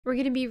We're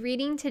going to be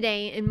reading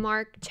today in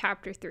Mark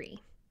chapter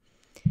 3.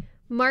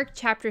 Mark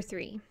chapter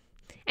 3.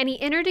 And he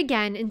entered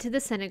again into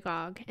the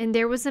synagogue, and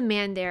there was a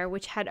man there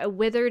which had a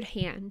withered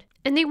hand.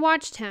 And they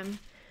watched him,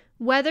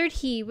 whether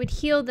he would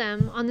heal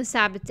them on the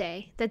Sabbath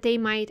day, that they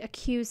might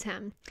accuse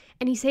him.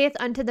 And he saith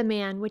unto the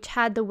man which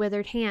had the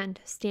withered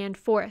hand, Stand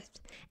forth.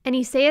 And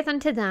he saith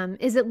unto them,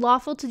 Is it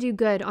lawful to do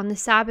good on the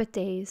Sabbath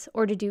days,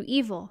 or to do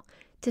evil,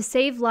 to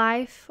save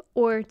life,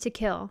 or to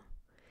kill?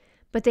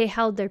 But they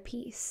held their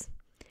peace.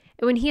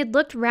 And when he had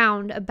looked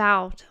round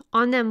about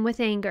on them with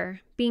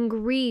anger, being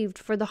grieved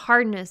for the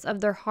hardness of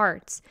their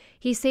hearts,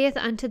 he saith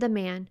unto the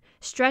man,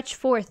 Stretch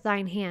forth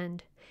thine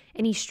hand.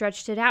 And he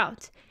stretched it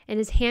out, and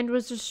his hand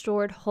was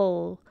restored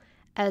whole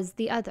as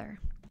the other.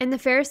 And the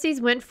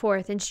Pharisees went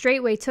forth, and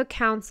straightway took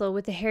counsel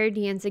with the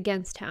Herodians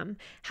against him,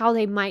 how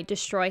they might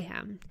destroy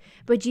him.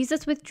 But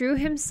Jesus withdrew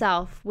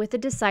himself with the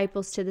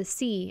disciples to the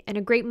sea, and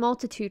a great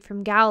multitude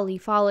from Galilee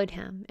followed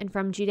him, and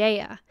from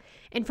Judea,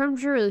 and from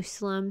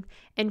Jerusalem,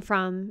 and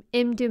from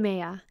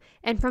Idumea,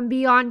 and from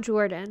beyond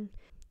Jordan.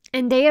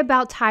 And they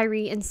about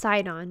Tyre and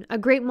Sidon, a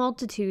great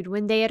multitude,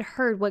 when they had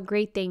heard what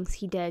great things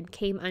he did,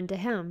 came unto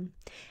him.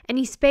 And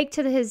he spake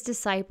to his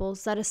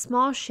disciples that a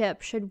small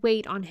ship should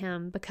wait on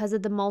him because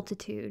of the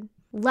multitude,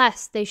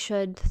 lest they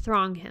should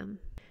throng him.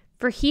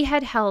 For he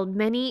had held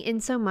many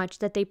insomuch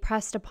that they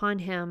pressed upon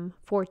him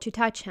for to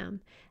touch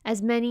him,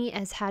 as many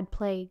as had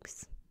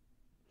plagues.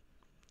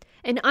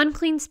 And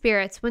unclean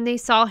spirits, when they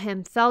saw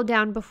him, fell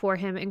down before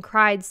him, and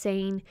cried,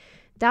 saying,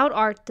 Thou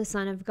art the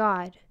Son of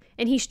God.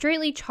 And he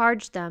straitly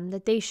charged them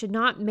that they should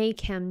not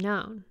make him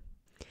known.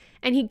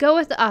 And he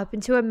goeth up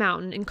into a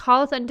mountain, and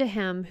calleth unto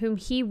him whom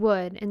he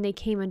would, and they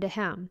came unto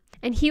him.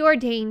 And he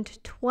ordained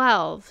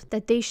 12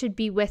 that they should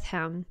be with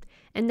him,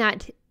 and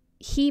that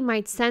he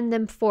might send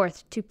them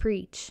forth to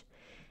preach,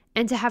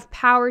 and to have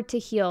power to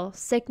heal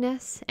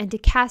sickness, and to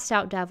cast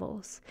out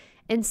devils.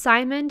 And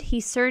Simon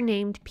he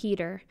surnamed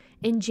Peter,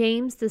 and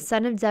James the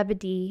son of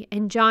Zebedee,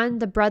 and John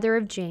the brother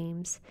of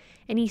James,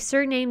 and he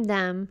surnamed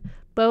them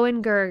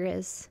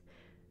Boanerges,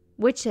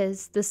 which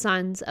is the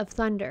sons of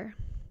thunder.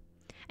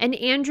 And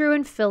Andrew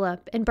and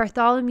Philip, and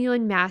Bartholomew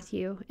and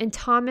Matthew, and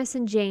Thomas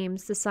and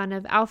James the son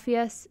of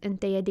Alphaeus and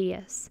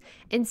Thaddeus,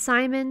 and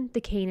Simon the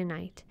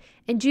Canaanite,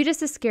 and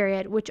Judas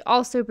Iscariot, which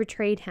also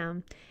betrayed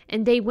him.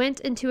 And they went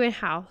into a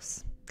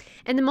house.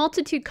 And the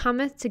multitude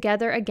cometh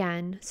together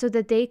again, so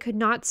that they could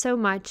not so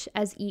much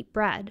as eat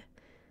bread.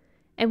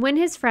 And when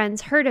his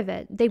friends heard of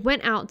it, they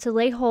went out to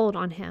lay hold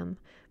on him,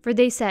 for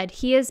they said,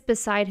 He is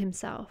beside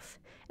himself.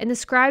 And the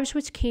scribes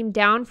which came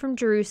down from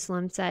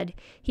Jerusalem said,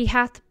 He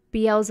hath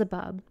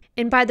Beelzebub,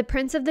 and by the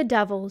prince of the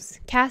devils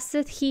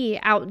casteth he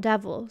out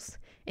devils.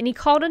 And he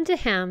called unto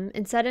him,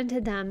 and said unto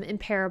them in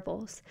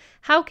parables,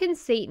 How can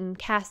Satan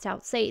cast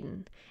out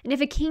Satan? And if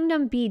a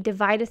kingdom be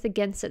divided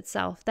against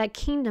itself, that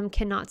kingdom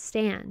cannot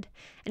stand.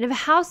 And if a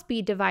house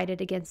be divided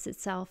against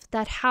itself,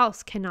 that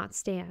house cannot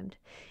stand.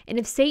 And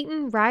if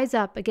Satan rise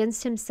up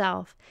against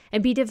himself,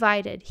 and be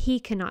divided, he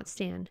cannot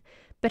stand,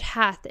 but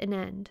hath an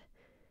end.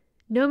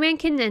 No man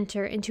can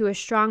enter into a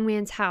strong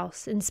man's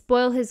house and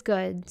spoil his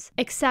goods,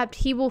 except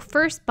he will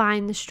first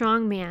bind the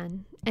strong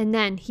man, and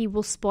then he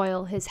will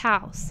spoil his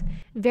house.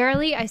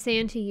 Verily I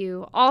say unto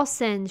you, all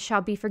sins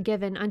shall be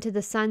forgiven unto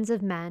the sons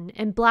of men,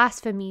 and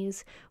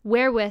blasphemies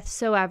wherewith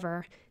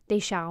soever they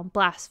shall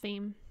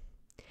blaspheme.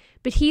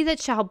 But he that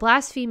shall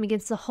blaspheme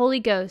against the Holy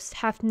Ghost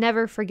hath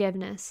never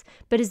forgiveness,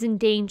 but is in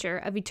danger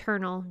of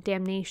eternal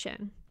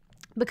damnation.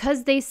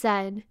 Because they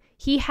said,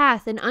 He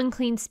hath an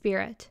unclean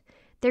spirit.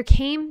 There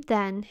came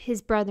then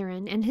his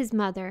brethren and his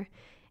mother,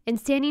 and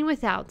standing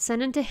without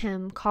sent unto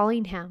him,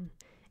 calling him.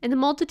 And the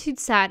multitude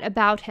sat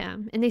about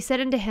him, and they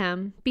said unto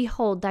him,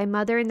 Behold, thy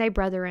mother and thy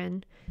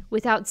brethren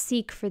without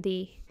seek for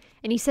thee.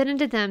 And he said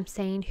unto them,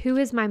 saying, Who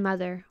is my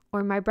mother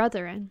or my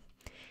brethren?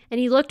 And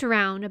he looked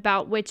around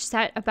about which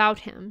sat about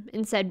him,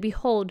 and said,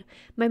 Behold,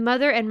 my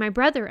mother and my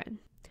brethren.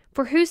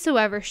 For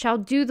whosoever shall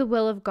do the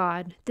will of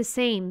God, the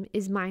same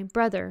is my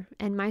brother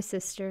and my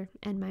sister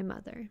and my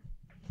mother.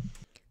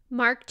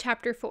 Mark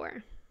chapter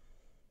 4.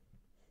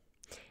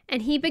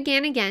 And he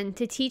began again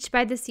to teach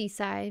by the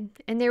seaside,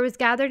 and there was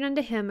gathered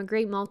unto him a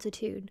great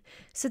multitude,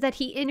 so that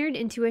he entered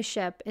into a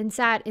ship, and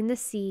sat in the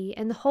sea,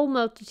 and the whole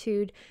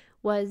multitude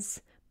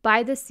was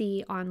by the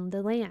sea on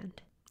the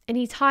land. And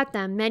he taught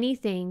them many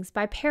things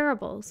by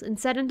parables, and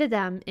said unto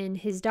them in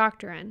his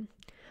doctrine,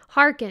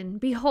 Hearken,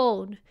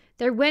 behold,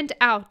 there went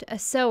out a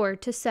sower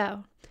to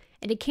sow.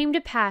 And it came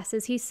to pass,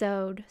 as he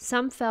sowed,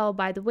 some fell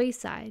by the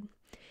wayside,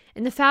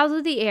 and the fowls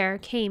of the air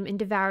came and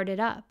devoured it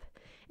up.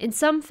 And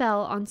some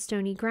fell on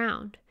stony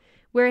ground,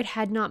 where it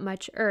had not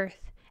much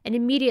earth, and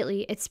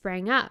immediately it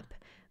sprang up,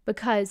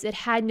 because it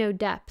had no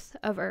depth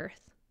of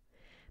earth.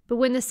 But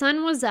when the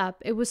sun was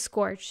up, it was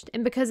scorched,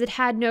 and because it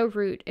had no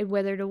root, it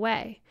withered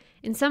away.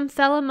 And some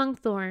fell among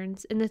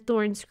thorns, and the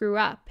thorns grew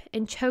up,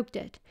 and choked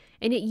it,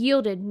 and it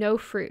yielded no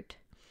fruit.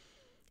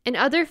 And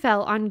other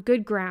fell on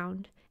good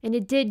ground, and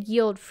it did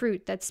yield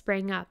fruit that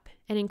sprang up,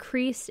 and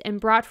increased, and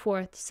brought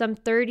forth some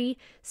 30,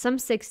 some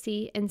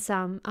 60, and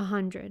some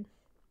 100.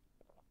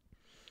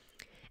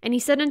 And he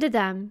said unto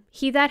them,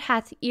 He that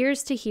hath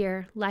ears to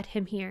hear, let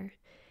him hear.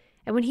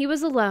 And when he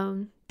was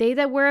alone, they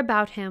that were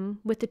about him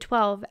with the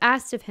 12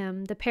 asked of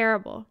him the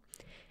parable.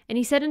 And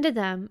he said unto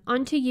them,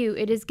 Unto you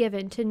it is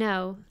given to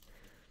know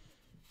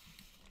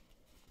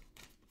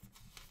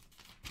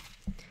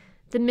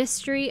the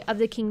mystery of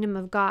the kingdom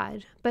of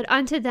God, but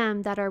unto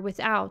them that are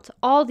without,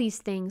 all these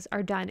things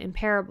are done in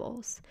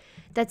parables,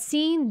 that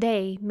seeing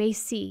they may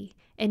see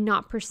and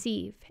not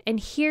perceive,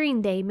 and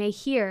hearing they may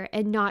hear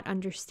and not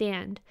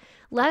understand,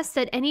 lest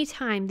at any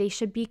time they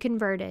should be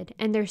converted,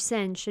 and their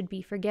sins should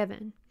be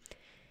forgiven.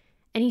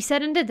 And he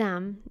said unto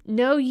them,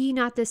 Know ye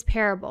not this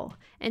parable?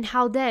 And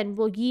how then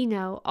will ye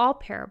know all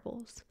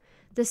parables?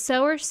 The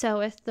sower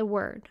soweth the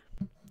word.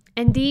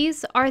 And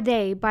these are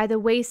they by the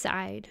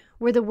wayside,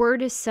 where the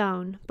word is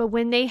sown. But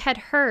when they had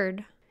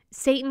heard,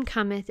 Satan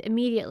cometh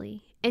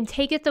immediately, and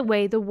taketh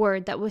away the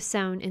word that was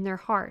sown in their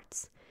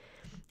hearts.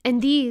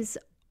 And these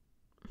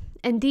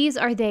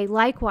are they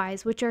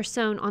likewise which are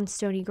sown on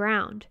stony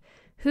ground,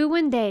 who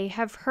when they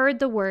have heard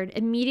the word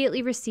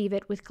immediately receive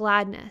it with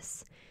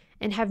gladness,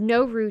 and have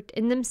no root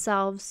in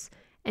themselves,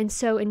 and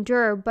so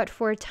endure but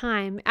for a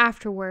time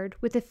afterward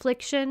with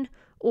affliction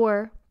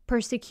or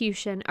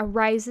persecution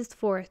ariseth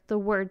forth the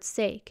word's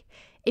sake.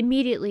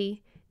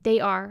 Immediately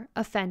they are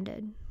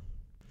offended.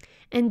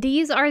 And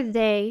these are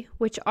they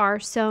which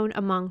are sown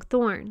among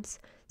thorns,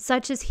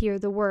 such as hear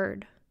the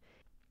word.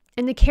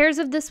 And the cares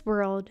of this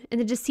world, and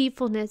the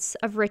deceitfulness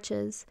of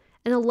riches,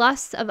 and the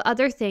lusts of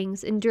other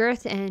things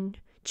endureth in,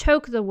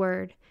 choke the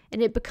word,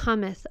 and it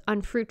becometh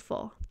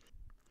unfruitful.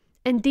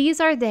 And these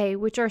are they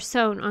which are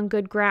sown on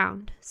good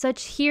ground,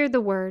 such hear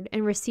the word,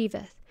 and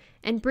receiveth,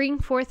 and bring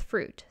forth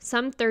fruit,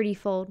 some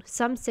 30-fold,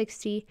 some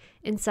 60,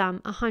 and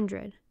some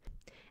 100.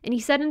 And he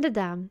said unto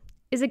them,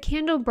 Is a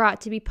candle brought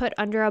to be put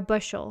under a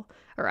bushel,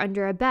 or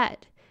under a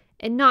bed,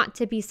 and not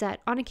to be set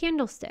on a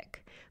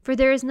candlestick? For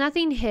there is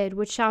nothing hid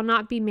which shall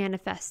not be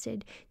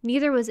manifested,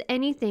 neither was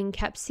anything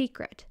kept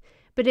secret.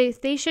 But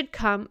if they should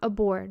come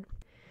aboard,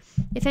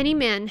 if any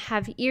man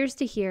have ears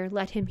to hear,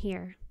 let him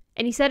hear.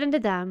 And he said unto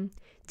them,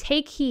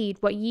 Take heed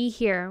what ye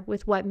hear,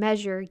 with what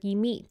measure ye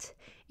mete.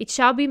 It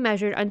shall be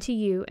measured unto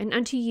you, and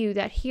unto you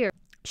that hear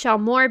shall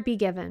more be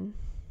given.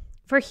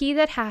 For he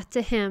that hath,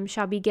 to him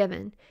shall be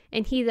given,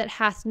 and he that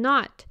hath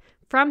not,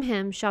 from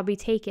him shall be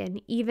taken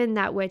even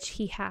that which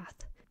he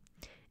hath.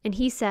 And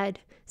he said,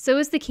 So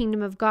is the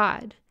kingdom of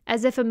God,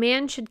 as if a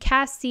man should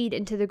cast seed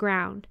into the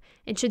ground,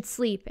 and should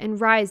sleep,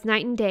 and rise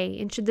night and day,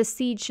 and the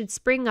seed should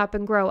spring up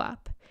and grow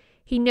up.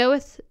 He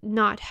knoweth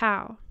not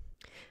how.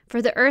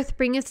 For the earth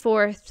bringeth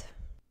forth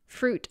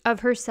fruit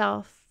of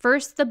herself,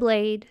 first the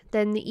blade,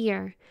 then the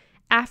ear,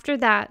 after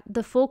that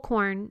the full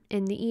corn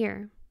in the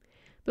ear.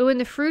 But when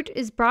the fruit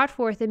is brought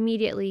forth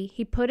immediately,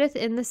 he putteth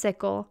in the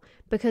sickle,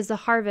 because the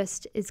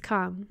harvest is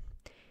come.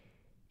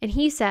 And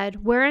he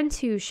said,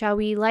 Whereunto shall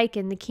we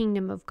liken the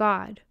kingdom of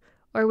God?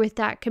 Or with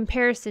that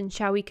comparison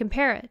shall we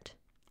compare it?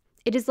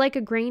 It is like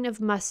a grain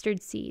of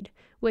mustard seed,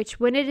 which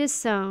when it is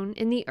sown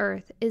in the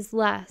earth is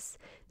less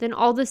than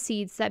all the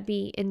seeds that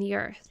be in the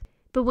earth.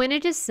 But when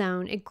it is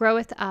sown, it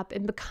groweth up,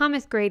 and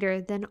becometh greater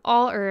than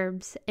all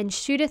herbs, and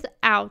shooteth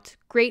out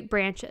great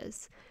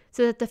branches,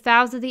 so that the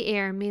fowls of the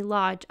air may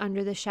lodge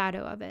under the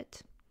shadow of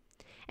it.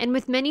 And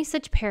with many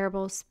such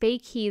parables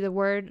spake he the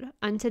word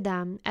unto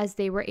them, as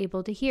they were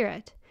able to hear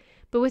it.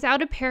 But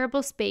without a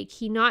parable spake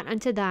he not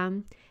unto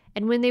them,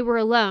 and when they were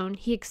alone,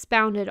 he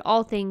expounded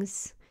all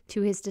things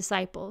to his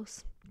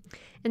disciples.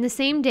 And the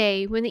same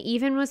day, when the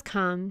even was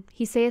come,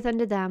 he saith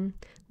unto them,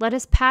 Let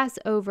us pass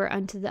over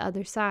unto the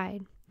other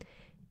side.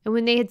 And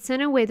when they had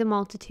sent away the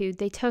multitude,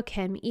 they took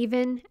him,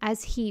 even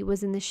as he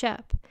was in the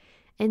ship.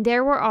 And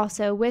there were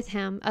also with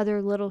him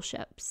other little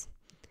ships.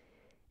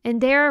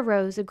 And there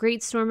arose a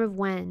great storm of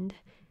wind,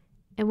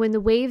 and when the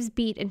waves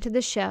beat into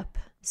the ship,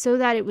 so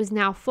that it was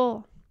now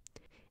full.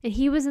 And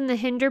he was in the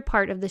hinder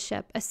part of the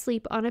ship,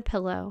 asleep on a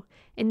pillow.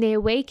 And they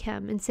awake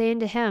him, and say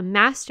unto him,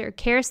 Master,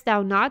 carest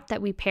thou not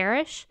that we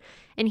perish?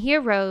 And he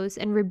arose,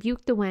 and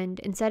rebuked the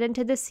wind, and said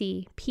unto the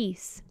sea,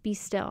 Peace, be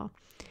still.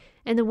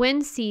 And the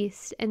wind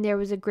ceased, and there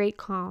was a great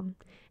calm.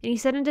 And he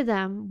said unto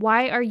them,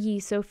 Why are ye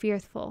so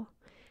fearful?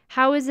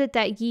 How is it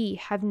that ye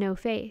have no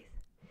faith?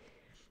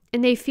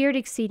 And they feared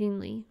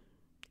exceedingly,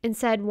 and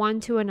said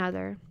one to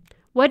another,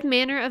 What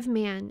manner of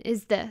man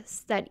is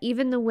this, that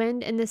even the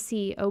wind and the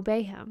sea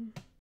obey him?